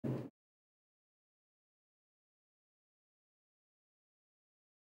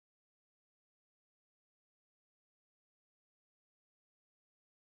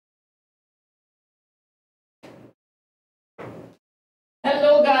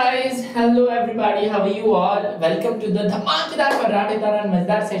Hello everybody, how are you all? Welcome to the Dhamakedar Paratedar and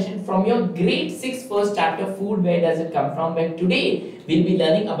Mazdar session from your grade 6 first chapter food. Where does it come from? Where today we'll be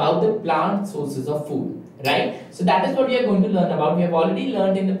learning about the plant sources of food, right? So that is what we are going to learn about. We have already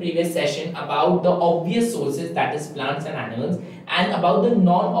learned in the previous session about the obvious sources, that is plants and animals, and about the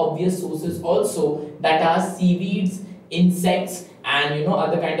non-obvious sources also, that are seaweeds, insects, and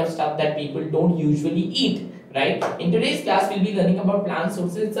other kind of stuff that people don't usually eat. Right, in today's class we'll be learning about plant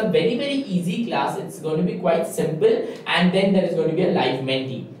sources. It's a very easy class. It's going to be quite simple, and then there is going to be a live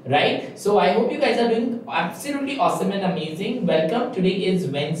menti, right? So I hope you guys are doing absolutely awesome and amazing. Welcome. Today is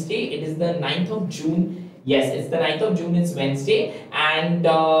Wednesday. It is the 9th of June. Yes, it's the 9th of June. It's Wednesday, and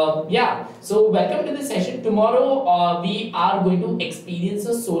yeah, so welcome to the session. Tomorrow we are going to experience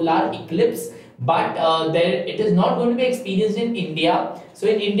a solar eclipse, but it is not going to be experienced in India. So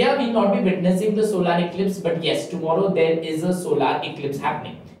in India we will not be witnessing the solar eclipse, but yes, tomorrow there is a solar eclipse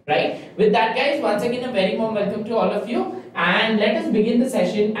happening, right? With that, guys, once again a very warm welcome to all of you, and let us begin the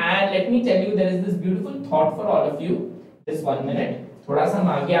session. And let me tell you, there is this beautiful thought for all of you. Just 1 minute, thoda sa hum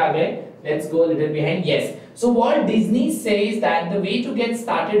aage aa gaye. Let's go a little behind. Yes, so Walt Disney says that the way to get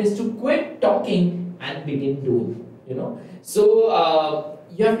started is to quit talking and begin doing. So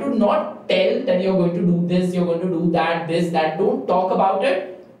you have to not tell that you're going to do this, you're going to do that, this, that. Don't talk about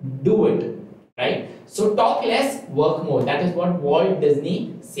it, do it, right? So talk less, work more. That is what Walt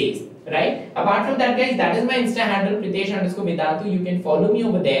Disney says, right? Apart from that, guys, that is my Insta handle, Pritesh_Vedantu. You can follow me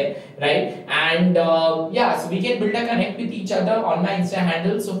over there, right? And yeah, so we can build a connect with each other on my Insta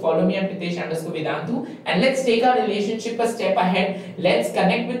handle. So follow me at Pritesh_Vedantu, and let's take our relationship a step ahead. Let's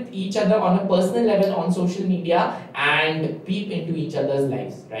connect with each other on a personal level on social media and peep into each other's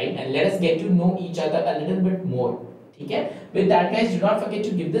lives, right? And let us get to know each other a little bit more. Okay? With that, guys, do not forget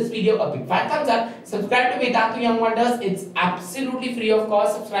to give this video a big fat thumbs up. Subscribe to Vedantu Young Wonders. It's absolutely free of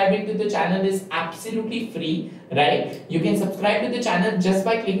cost. Subscribing to the channel is absolutely free, right? You can subscribe to the channel just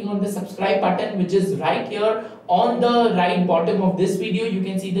by clicking on the subscribe button, which is right here on the right bottom of this video. You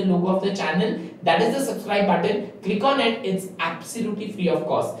can see the logo of the channel. That is the subscribe button. Click on it. It's absolutely free of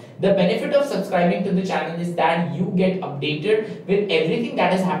cost. The benefit of subscribing to the channel is that you get updated with everything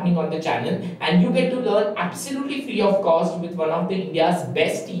that is happening on the channel, and you get to learn absolutely free of cost with one of the India's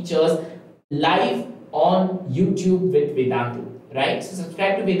best teachers live on YouTube with Vedantu, right? So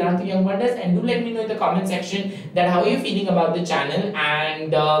subscribe to Vedantu Young Wonders, and do let me know in the comment section that how are you feeling about the channel,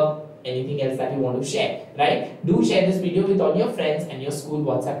 and anything else that you want to share, right? Do share this video with all your friends and your school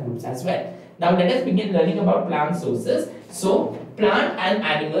WhatsApp groups as well. Now let us begin learning about plant sources. So plant and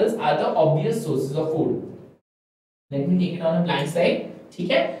animals are the obvious sources of food. Let me take it on a blank slide.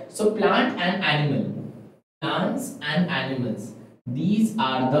 Okay? So plant and animal. Plants and animals. These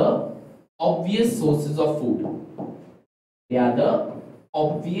are the obvious sources of food. They are the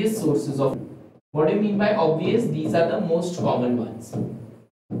obvious sources of food. What do you mean by obvious? These are the most common ones.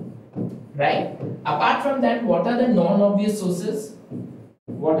 Right? Apart from that, what are the non-obvious sources?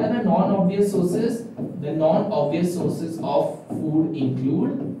 What are the non-obvious sources? The non-obvious sources of food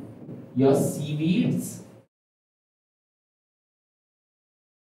include your seaweeds,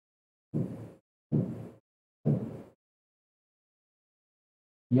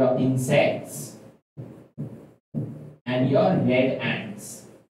 your insects, and your red ants.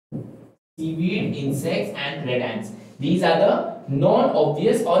 Seaweed, insects, and red ants. These are the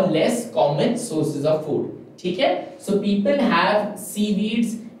non-obvious or less common sources of food. Okay? So people have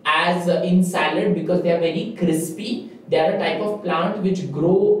seaweeds as in salad because they are very crispy. They are a type of plant which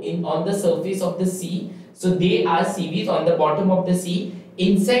grow on the surface of the sea. So they are seaweeds on the bottom of the sea.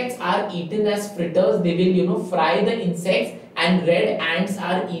 Insects are eaten as fritters. They will fry the insects, and red ants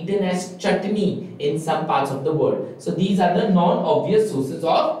are eaten as chutney in some parts of the world. So these are the non-obvious sources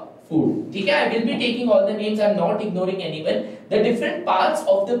of food. Okay? I will be taking all the names. I am not ignoring anyone. The different parts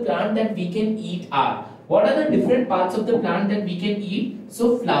of the plant that we can eat are. What are the different parts of the plant that we can eat?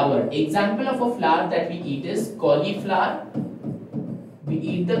 So flower. Example of a flower that we eat is cauliflower. We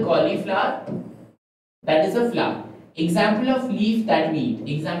eat the cauliflower. That is a flower. Example of leaf that we eat.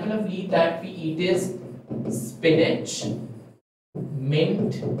 Example of leaf that we eat is spinach,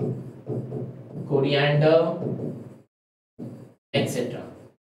 mint, coriander, etc.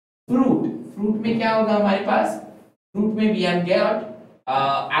 Fruit. Fruit में क्या होगा हमारे पास? Fruit में we have got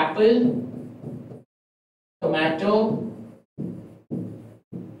apple, tomato,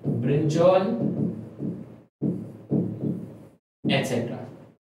 brinjal, etc.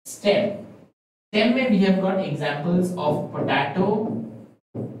 Stem. Stem में we have got examples of potato,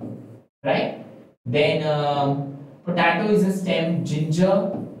 right? Then potato is a stem.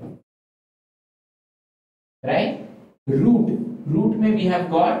 Ginger, right? Root. Root में we have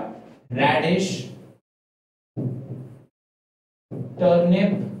got radish,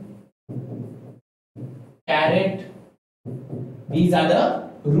 turnip, carrot. These are the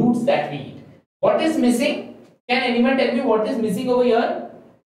roots that we eat. What is missing? Can anyone tell me what is missing over here?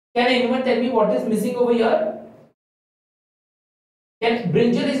 Can anyone tell me what is missing over here?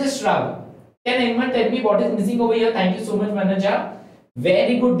 Brinjal is a shrub. Can anyone tell me what is missing over here? Thank you so much, Manaja.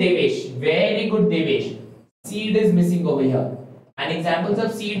 Very good, Devesh. Very good, Devesh. Seed is missing over here. And examples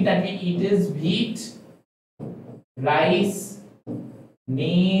of seed that we eat is wheat, rice,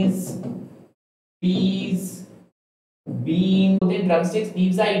 maize, peas, bean. Drumsticks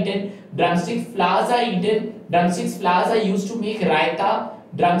leaves are eaten. Drumstick flowers are eaten. Drumsticks flowers are used to make raita.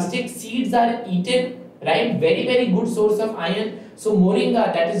 Drumstick seeds are eaten. Right? Very, very good source of iron. So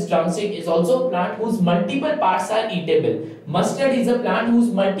moringa, that is drumstick, is also a plant whose multiple parts are eatable. Mustard is a plant whose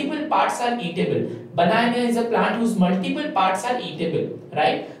multiple parts are eatable. Banana is a plant whose multiple parts are eatable.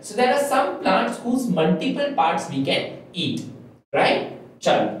 Right? So there are some plants whose multiple parts we can eat. Right?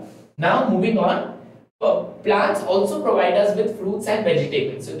 Chalo. Now moving on. Plants also provide us with fruits and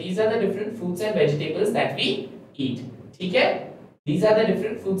vegetables. So these are the different fruits and vegetables that we eat. Okay? These are the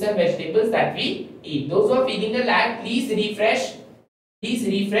different fruits and vegetables that we eat. Those who are feeling the lag, please refresh. Please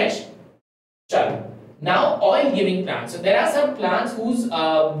refresh. Chalo. Now oil giving plants. So there are some plants whose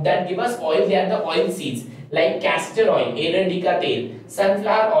that give us oil. They are the oil seeds like castor oil, arandika tel,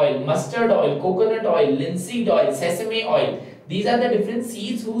 sunflower oil, mustard oil, coconut oil, linseed oil, sesame oil. These are the different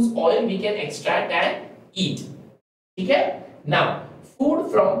seeds whose oil we can extract and eat. Okay? Now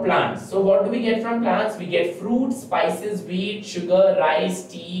food from plants. So what do we get from plants? We get fruits, spices, wheat, sugar, rice,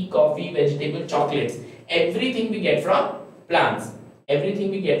 tea, coffee, vegetable, chocolates. Everything we get from plants.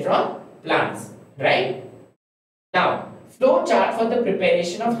 Everything we get from plants. Right? Now, flow chart for the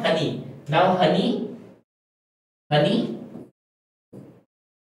preparation of honey. Now honey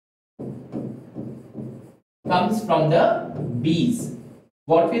comes from the bees.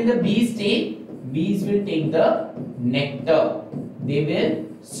 What will the bees take? Bees will take the nectar. They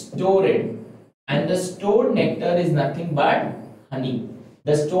will store it, and the stored nectar is nothing but honey.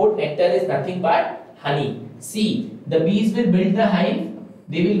 The stored nectar is nothing but honey. See, the bees will build the hive.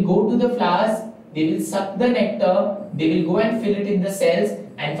 They will go to the flowers. They will suck the nectar. They will go and fill it in the cells,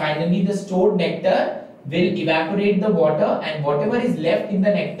 and finally the stored nectar will evaporate the water, and whatever is left in the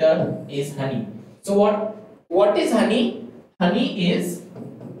nectar is honey. So what is honey?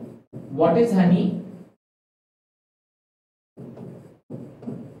 What is honey?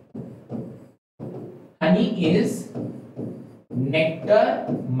 Honey is nectar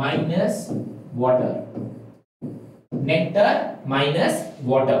minus water. Nectar minus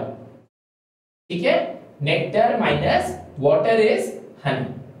water. Okay? Nectar minus water is honey.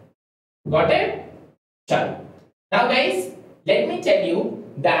 Got it? Chalo. Now guys, let me tell you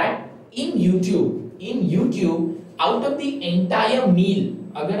that in YouTube, out of the entire meal,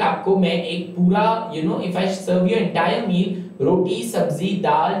 अगर आपको मैं एक पूरा, if I serve you entire meal, roti, sabzi,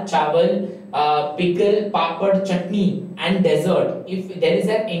 dal, chawal, pickle, papad, chutney and dessert, if there is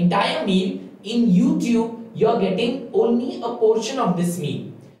an entire meal in YouTube, you are getting only a portion of this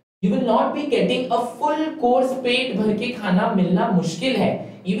meal. You will not be getting a full course. पेट भर के खाना मिलना मुश्किल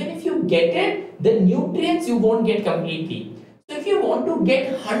है. Even if you get it, the nutrients you won't get completely. So if you want to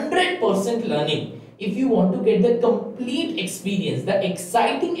get 100% learning, if you want to get the complete experience, the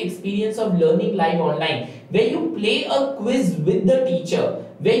exciting experience of learning live online, where you play a quiz with the teacher,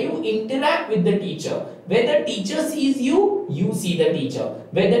 where you interact with the teacher, where the teacher sees you, you see the teacher,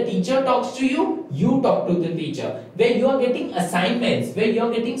 where the teacher talks to you, you talk to the teacher, where you are getting assignments, where you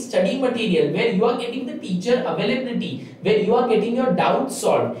are getting study material, where you are getting the teacher availability, where you are getting your doubts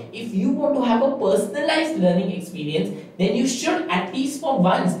solved. If you want to have a personalized learning experience, then you should at least for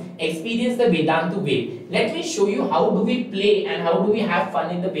once experience the Vedanta way. Let me show you how do we play and how do we have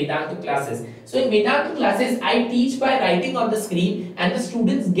fun in the Vedanta classes. So in Vedanta classes, I teach by writing on the screen and the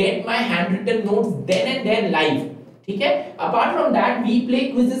students get my handwritten notes then and there live. Okay? Apart from that, we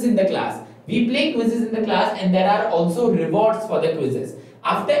play quizzes in the class. And there are also rewards for the quizzes.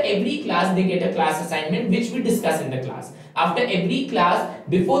 After every class, they get a class assignment which we discuss in the class. After every class,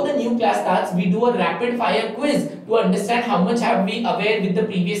 before the new class starts, we do a rapid fire quiz to understand how much have we aware with the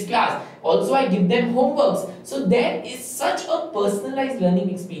previous class. Also, I give them homeworks. So there is such a personalized learning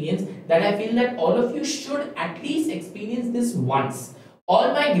experience that I feel that all of you should at least experience this once.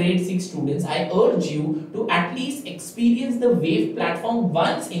 All my grade 6 students, I urge you to at least experience the Wave platform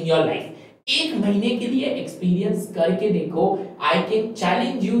once in your life. एक महीने के लिए experience करके देखो. I can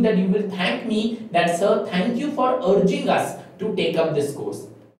challenge you that you will thank me that sir, thank you for urging us to take up this course.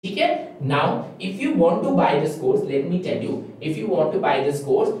 ठीक है. Now if you want to buy this course, let me tell you, if you want to buy this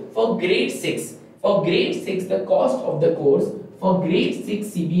course for grade 6, for grade 6 the cost of the course for grade 6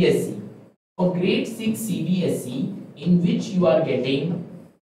 CBSE, for grade 6 CBSE, in which you are getting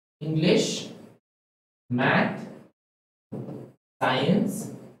English, math,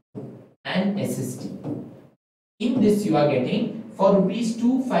 science and SST. In this you are getting for rupees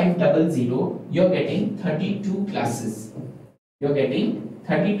 2500, you are getting 32 classes. You are getting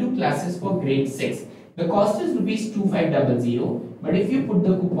 32 classes for grade 6. The cost is rupees 2500, but if you put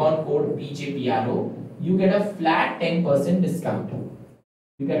the coupon code PJPRO, you get a flat 10% discount.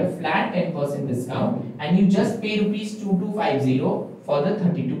 You get a flat 10% discount and you just pay rupees 2250 for the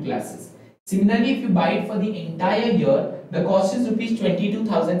 32 classes. Similarly, if you buy it for the entire year, the cost is rupees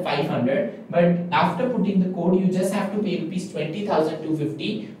 22,500, but after putting the code, you just have to pay rupees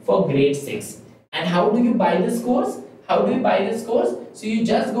 20,250 for grade 6. And how do you buy this course? How do you buy this course? So you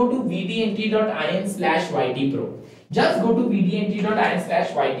just go to vdnt.in/ytpro. Just go to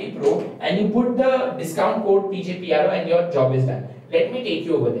vdnt.in/ytpro and you put the discount code PJPRO and your job is done. Let me take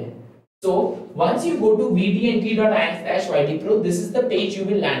you over there. So once you go to vdnt.in/ytpro, this is the page you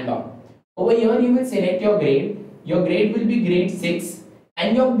will land on. Over here you will select your grade. Your grade will be grade 6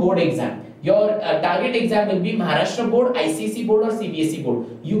 and your board exam. Your target exam will be Maharashtra board, ICC board or CBSE board.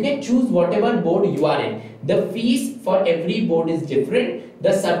 You can choose whatever board you are in. The fees for every board is different.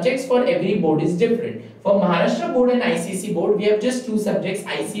 The subjects for every board is different. For Maharashtra board and ICC board, we have just 2 subjects,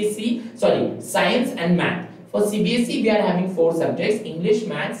 science and math. For CBSE, we are having 4 subjects, English,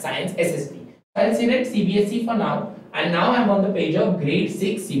 math, science, SST. I'll select CBSE for now. And now I'm on the page of grade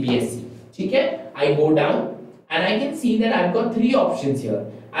 6 CBSE. Okay? I go down and I can see that I've got 3 options here.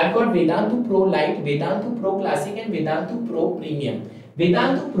 I've got Vedantu Pro Lite, Vedantu Pro Classic and Vedantu Pro Premium.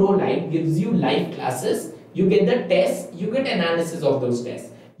 Vedantu Pro Lite gives you live classes. You get the tests, you get analysis of those tests.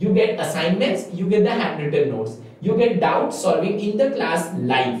 You get assignments, you get the handwritten notes. You get doubt solving in the class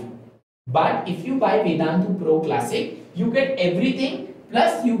live. But if you buy Vedantu Pro Classic, you get everything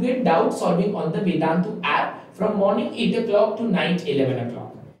plus you get doubt solving on the Vedantu app from morning 8 o'clock to night 11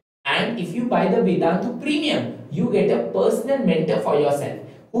 o'clock. And if you buy the Vedantu Premium, you get a personal mentor for yourself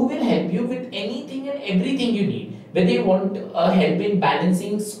who will help you with anything and everything you need. Whether you want help in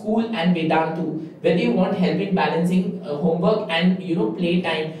balancing school and Vedantu, whether you want help in balancing homework and play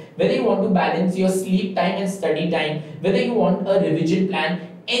time, whether you want to balance your sleep time and study time, whether you want a revision plan,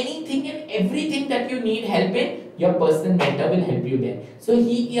 anything and everything that you need help in, your personal mentor will help you there. So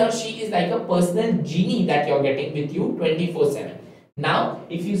he or she is like a personal genie that you're getting with you 24/7. Now,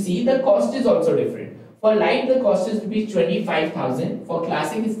 if you see, the cost is also different. For light, the cost is rupees 25,000. For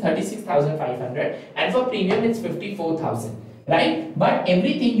classic, it's 36,500, and for premium, it's 54,000. Right? But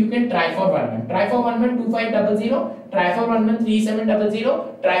everything you can try for 1 month. Try for 1 month 2500. Try for 1 month 3700.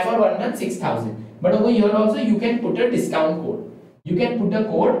 Try for 1 month 6,000. But over here also you can put a discount code. You can put a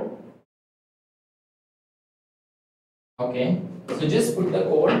code. Okay. So just put the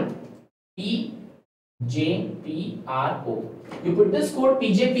code PJPRO. You put this code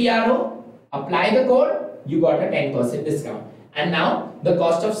PJPRO. Apply the code, you got a 10% discount. And now the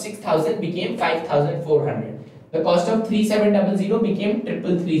cost of 6,000 became 5,400. The cost of 3,700 became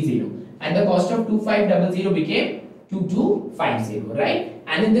 3,330. And the cost of 2,500 became 2,250, right?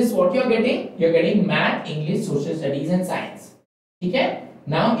 And in this what you're getting? You're getting math, English, social studies and science. Okay?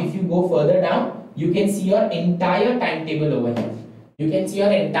 Now if you go further down, you can see your entire timetable over here. You can see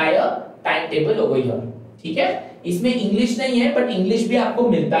your entire timetable over here. ठीक है? इसमें English नहीं है, but English भी आपको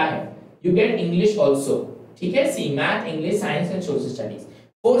मिलता है. You get English also. ठीक है? See, math, English, science and social studies.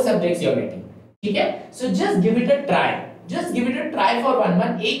 4 subjects you're getting. ठीक है? So just give it a try. Just give it a try for 1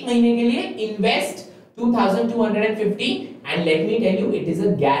 month. 1 महीने के लिए invest 2,250 and let me tell you, it is a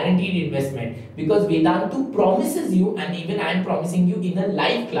guaranteed investment because Vedantu promises you, and even I am promising you in a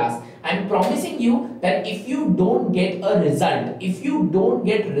live class, I am promising you that if you don't get a result, if you don't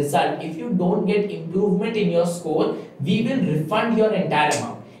get improvement in your score, we will refund your entire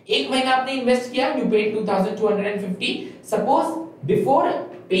amount. 1 महीना आपने invest किया, you paid 2,250. Suppose before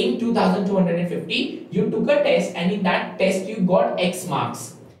paying 2,250, you took a test and in that test you got X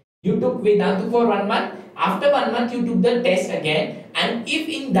marks. You took Vedantu for 1 month. After 1 month you took the test again, and if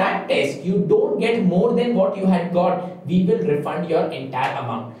in that test you don't get more than what you had got, we will refund your entire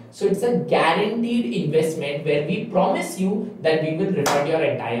amount. So it's a guaranteed investment where we promise you that we will refund your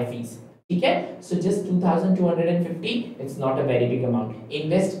entire fees. ठीक है? So just 2,250, it's not a very big amount.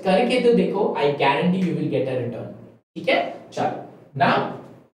 Invest करके तो देखो, I guarantee you will get a return. ठीक है? चलो. Now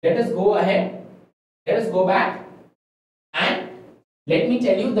let us go ahead. Let us go back and let me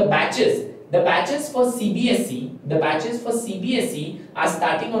tell you the batches. The batches for CBSE are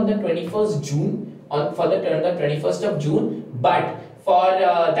starting on the 21st June, for the 21st of June, but for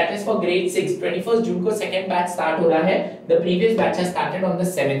that is for grade 6, 21st June को second batch start हो रहा है. The previous batch has started on the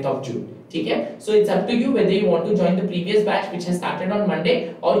 7th of June. ठीक है? So it's up to you whether you want to join the previous batch which has started on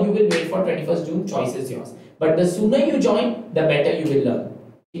Monday, or you will wait for 21st June. Choice is yours. But the sooner you join, the better you will learn.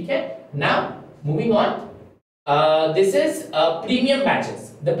 ठीक है? Now moving on. This is premium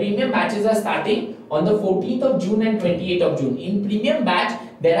batches. The premium batches are starting on the 14th of June and 28th of June. In premium batch,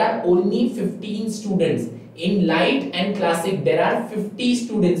 there are only 15 students. In light and classic, there are 50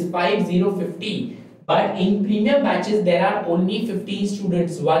 students, 50. But in premium batches, there are only 15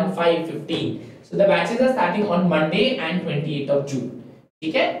 students, 15. So the batches are starting on Monday and 28th of June.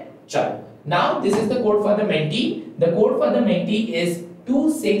 Okay? Chalo. Now this is the code for the menti. The code for the menti is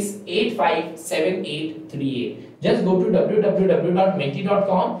 26857838. Just go to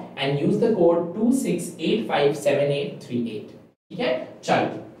www.menti.com and use the code 26857838. Okay?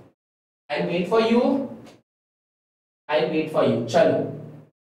 Chalo. I'll wait for you. Chalo.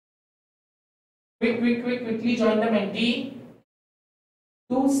 Quickly join the menti.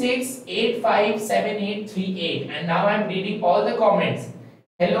 26857838. And now I'm reading all the comments.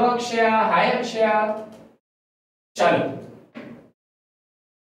 Hello Akshaya. Hi Akshaya. Chalo.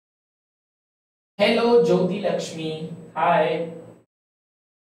 Hello Jyoti Lakshmi. Hi.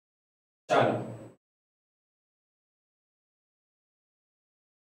 Chalo.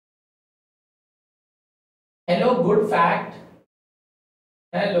 Hello good fact.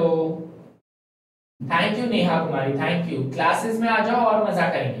 Hello. Thank you Neha Kumari, thank you. Classes में आ जाओ और मजा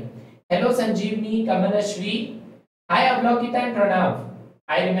करेंगे. Hello Sanjeevani, Kamalshri. Hi अवलोकिता and Pranav.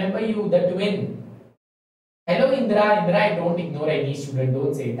 I remember you, the twin. Hello Indira. Indira, I don't ignore any student,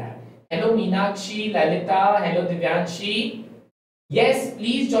 don't say that. Hello Meenakshi, Lalita. Hello Divyanshi. Yes,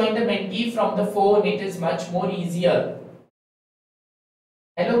 please join the mentee from the phone, it is much more easier.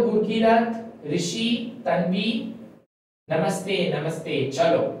 Hello Gurkirat, ऋषि, तन्वी. नमस्ते नमस्ते.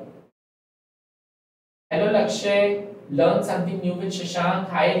 चलो. Hello Lakshay, learn something new with Shashank.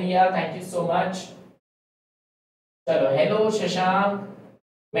 Hi Riya, thank you so much. Chalo, hello Shashank.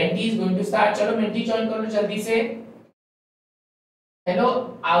 Menti is going to start. Chalo menti join करो जल्दी से. Hello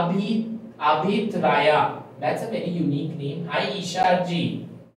Abhit Raya. That's a very unique name. Hi Isha ji.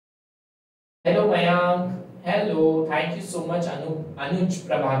 Hello Mayank. Hello. Thank you so much Anuj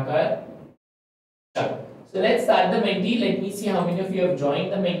Prabhakar. Chalo. So let's start the menti. Let me see how many of you have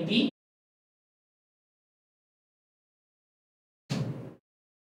joined the menti.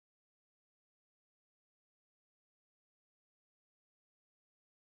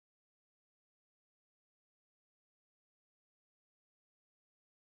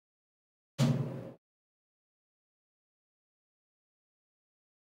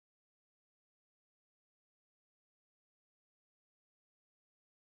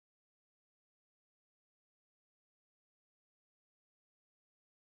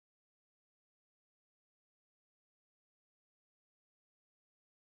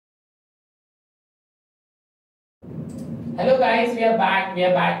 Hello guys, we are back.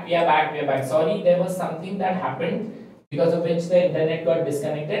 Sorry, there was something that happened because of which the internet got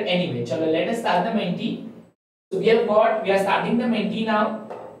disconnected. Anyway, chalo, let us start the menti. So we are starting the menti now.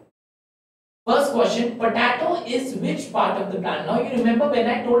 First question, potato is which part of the plant? Now you remember when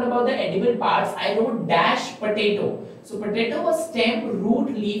I told about the edible parts, I wrote dash potato. So potato was stem,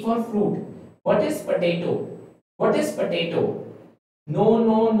 root, leaf or fruit. What is potato? No,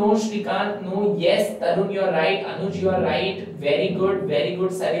 Shrikant, no, yes, Tarun, you are right, Anuj, you are right, very good,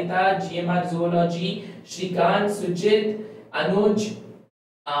 Sarita, GMR Zoology, Shrikant, Sujit, Anuj,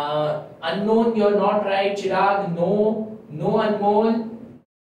 unknown, you are not right, Chirag, no, Anmol,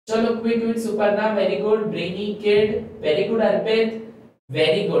 chalo, quick, Suparna, very good, Brainy Kid, very good, Arpit,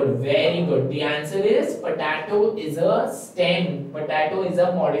 very good, the answer is potato is a stem, potato is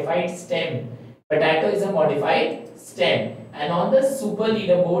a modified stem. And on the super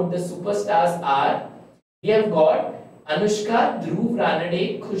leaderboard, the superstars are, we have got Anushka, Dhruv,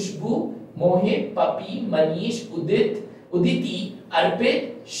 Ranade, Khushbu, Mohit, Papi, Manish, Uditi,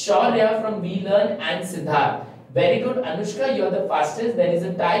 Arpit, Shaurya from We Learn and Siddharth. Very good Anushka, you are the fastest. There is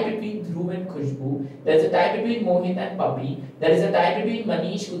a tie between Dhruv and Khushbu. There is a tie between Mohit and Papi. There is a tie between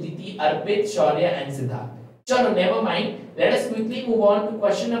Manish, Uditi, Arpit, Shaurya and Siddharth. Chalo, never mind. Let us quickly move on to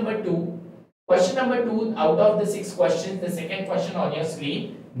question number 2. Question number 2 out of the 6 questions, the second question on your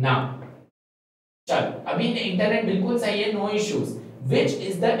screen now. चलो, अभी internet बिल्कुल सही है, no issues. Which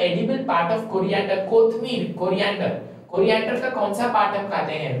is the edible part of coriander? कोथमीर, coriander का कौन सा part हम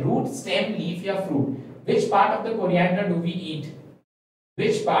खाते हैं? रूट, स्टेम, लीफ या fruit? Which part of the coriander do we eat?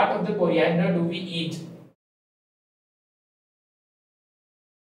 Which part of the coriander do we eat?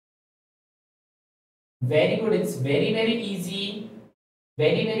 Very good. It's very easy.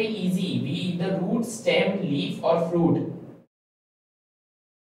 Very easy. We eat the root, stem, leaf or fruit.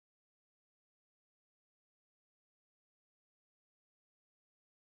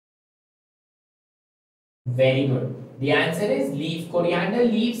 Very good. The answer is leaf. Coriander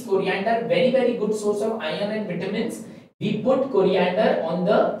leaves. Coriander very good source of iron and vitamins. We put coriander on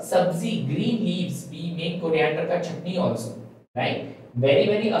the sabzi, green leaves. We make coriander ka chutney also, right?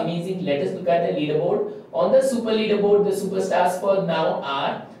 Very amazing. Let us look at the leaderboard. On the super leaderboard, the superstars for now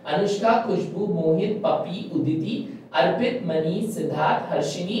are Anushka, Khushbu, Mohit, Papi, Uditi, Arpit, Mani, Siddharth,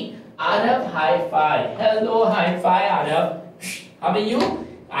 Harshini, Arav. High five. Hello, high five, Arav. How are you?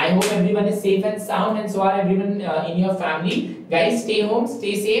 I hope everyone is safe and sound, and so are everyone in your family. Guys, stay home,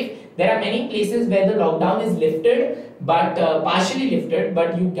 stay safe. There are many places where the lockdown is lifted, but partially lifted,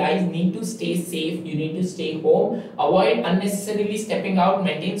 but you guys need to stay safe. You need to stay home, avoid unnecessarily stepping out,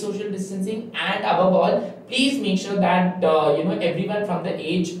 maintain social distancing, and above all, please make sure that everyone from the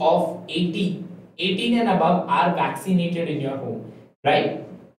age of 18 and above are vaccinated in your home, right?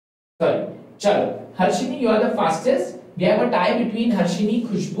 Sorry. Chalo. Harshini, you are the fastest. We have a tie between Harshini,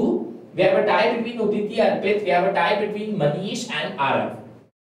 Khushbu. We have a tie between Uditi, Arpit. We have a tie between Manish and Arav.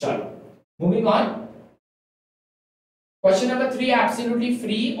 Chalo. Moving on. Question number 3, absolutely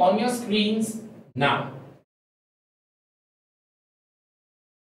free on your screens now.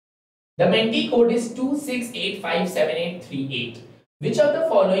 The menti code is 268578838. Which of the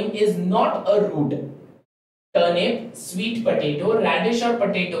following is not a root? Turnip, sweet potato, radish or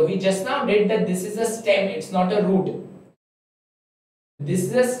potato. We just now did that this is a stem, it's not a root. This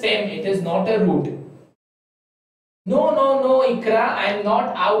is a stem, it is not a root. No, Ikra, I am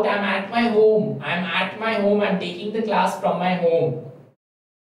not out, I am at my home. I am at my home, I am taking the class from my home.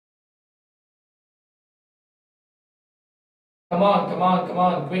 Come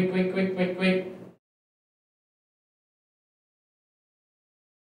on. Quick.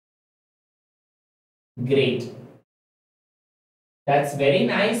 Great. That's very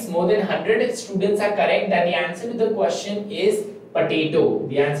nice. More than 100 students are correct that the answer to the question is potato.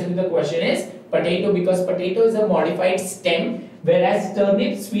 The answer to the question is potato, because potato is a modified stem, whereas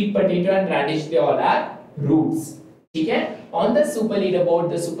turnip, sweet potato and radish, they all are roots. Okay? On the super leaderboard,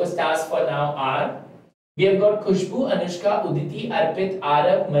 the superstars for now are, we have got Khushbu, Anushka, Uditi, Arpit,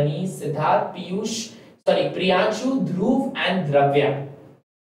 Arav, Mani, Siddharth, Priyanshu, Dhruv and Dravya.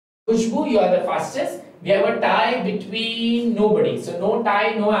 Khushbu, you are the fastest. We have a tie between nobody. So no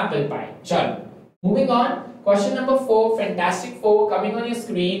tie, no apple pie. Chalo. Moving on. Question number 4, fantastic 4, coming on your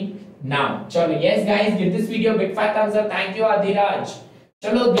screen now. Chalo. Yes guys, give this video a big fat thumbs up. Thank you Adhiraj.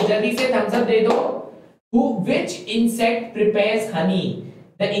 Chalo, jaldi se thumbs up de do. Which insect prepares honey?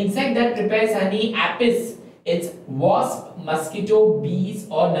 The insect that prepares honey, apis. It's wasp, mosquito, bees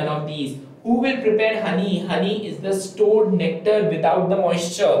or none of these. Who will prepare honey? Honey is the stored nectar without the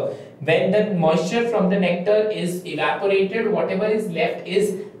moisture. When the moisture from the nectar is evaporated, whatever is left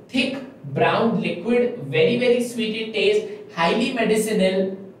is thick brown liquid, very sweet in taste, highly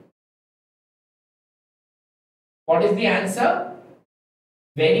medicinal. What is the answer?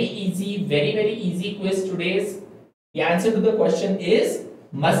 Very easy quiz today's. The answer to the question is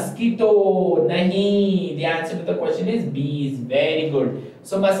mosquito. Nahi. The answer to the question is bees. Very good.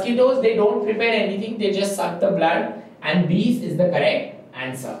 So mosquitoes, they don't prepare anything, they just suck the blood, and bees is the correct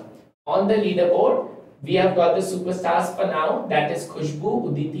answer. On the leaderboard, we have got the superstars for now, that is Khushbu,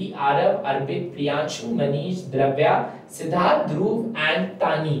 Uditi, Arav, Arpit, Priyanshu, Manish, Dravya, Siddharth, Dhruv and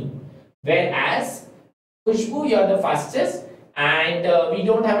Tani. Whereas Khushbu, you are the fastest and we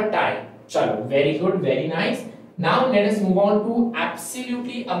don't have a tie. Chalo, very good, very nice. Now let us move on to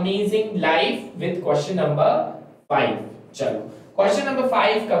absolutely amazing life with question number 5. Chalo. Question number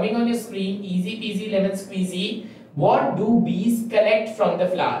 5 coming on your screen, easy peasy lemon squeezy. What do bees collect from the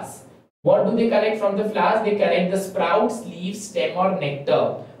flowers? What do they collect from the flowers? They collect the sprouts, leaves, stem or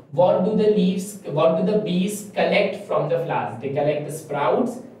nectar. What do the bees collect from the flowers? They collect the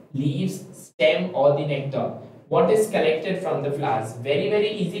sprouts, leaves, stem or the nectar. What is collected from the flowers? Very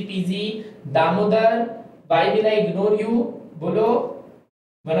easy peasy. Damodar, why will I ignore you? Bolo,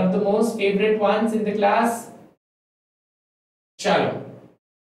 one of the most favorite ones in the class. Chalo.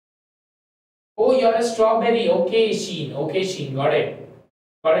 Oh, you're a strawberry. Okay, Sheen. Got it.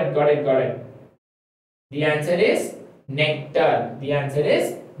 The answer is nectar.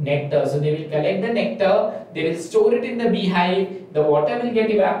 So they will collect the nectar, they will store it in the beehive, the water will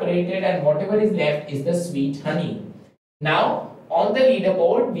get evaporated and whatever is left is the sweet honey. Now, on the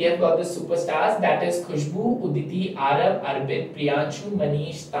leaderboard, we have got the superstars, that is Khushbu, Uditi, Arav, Arbit, Priyanshu,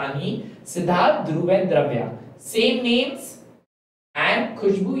 Manish, Tani, Siddharth, Dhruv and Dravya. Same names, and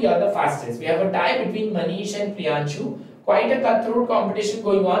Khushbu, you are the fastest. We have a tie between Manish and Priyanshu. Quite a cutthroat competition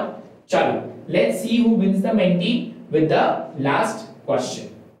going on. Chalo, let's see who wins the menti with the last question.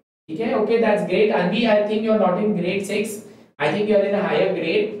 Okay, that's great. Anvi, I think you are not in grade 6. I think you are in a higher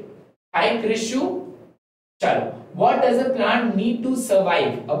grade. Hi Krishu. Chalo. What does a plant need to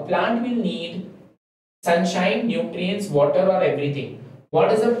survive? A plant will need sunshine, nutrients, water or everything. What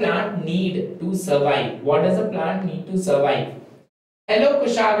does a plant need to survive? What does a plant need to survive? Hello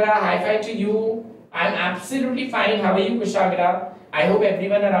Kushagra, high five to you. I'm absolutely fine. How are you Kushagra? I hope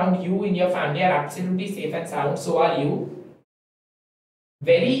everyone around you in your family are absolutely safe and sound. So are you.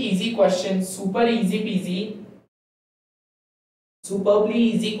 Very easy question, super easy peasy. Superbly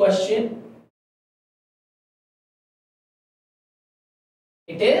easy question.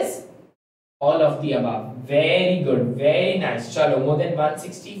 It is all of the above. Very good, very nice. Chalo, more than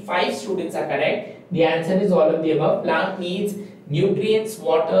 165 students are correct. The answer is all of the above. Plant needs nutrients,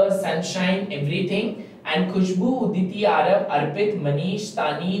 water, sunshine, everything. And Khushbu, Uditi, Arav, Arpit, Manish,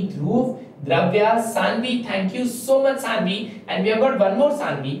 Tani, Dhruv, Dravya, Sanvi. Thank you so much, Sanvi. And we have got one more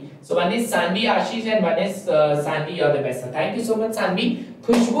Sanvi. So one is Sanvi Ashish and one is Sanvi. You are the best. Thank you so much, Sanvi.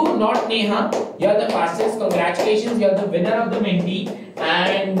 Khushbu, not Neha. You are the fastest. Congratulations. You are the winner of the menti.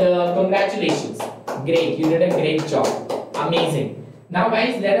 And congratulations. Great. You did a great job. Amazing. Now,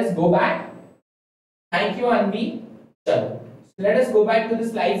 guys, let us go back. Thank you, Anvi. So let us go back to the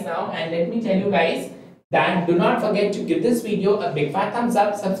slides now. And let me tell you guys that do not forget to give this video a big fat thumbs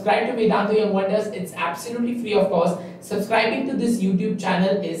up. Subscribe to Vedanta Young Wonders. It's absolutely free, of course. Subscribing to this YouTube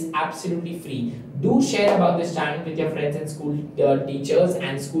channel is absolutely free. Do share about this channel with your friends and school teachers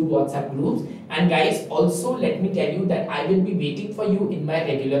and school WhatsApp groups. And guys, also let me tell you that I will be waiting for you in my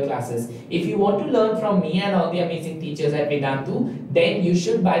regular classes. If you want to learn from me and all the amazing teachers at Vedantu, then you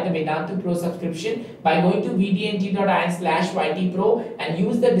should buy the Vedantu Pro subscription by going to vdnt.in/ytpro and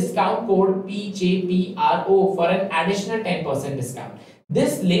use the discount code PJPRO for an additional 10% discount.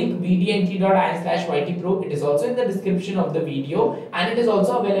 This link vdnt.in/ytpro, it is also in the description of the video and it is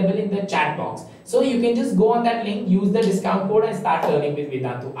also available in the chat box. So you can just go on that link, use the discount code and start learning with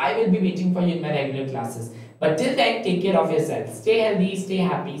Vedantu. I will be waiting for you in my regular classes. But till then, take care of yourself. Stay healthy, stay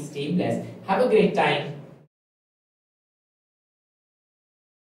happy, stay blessed. Have a great time.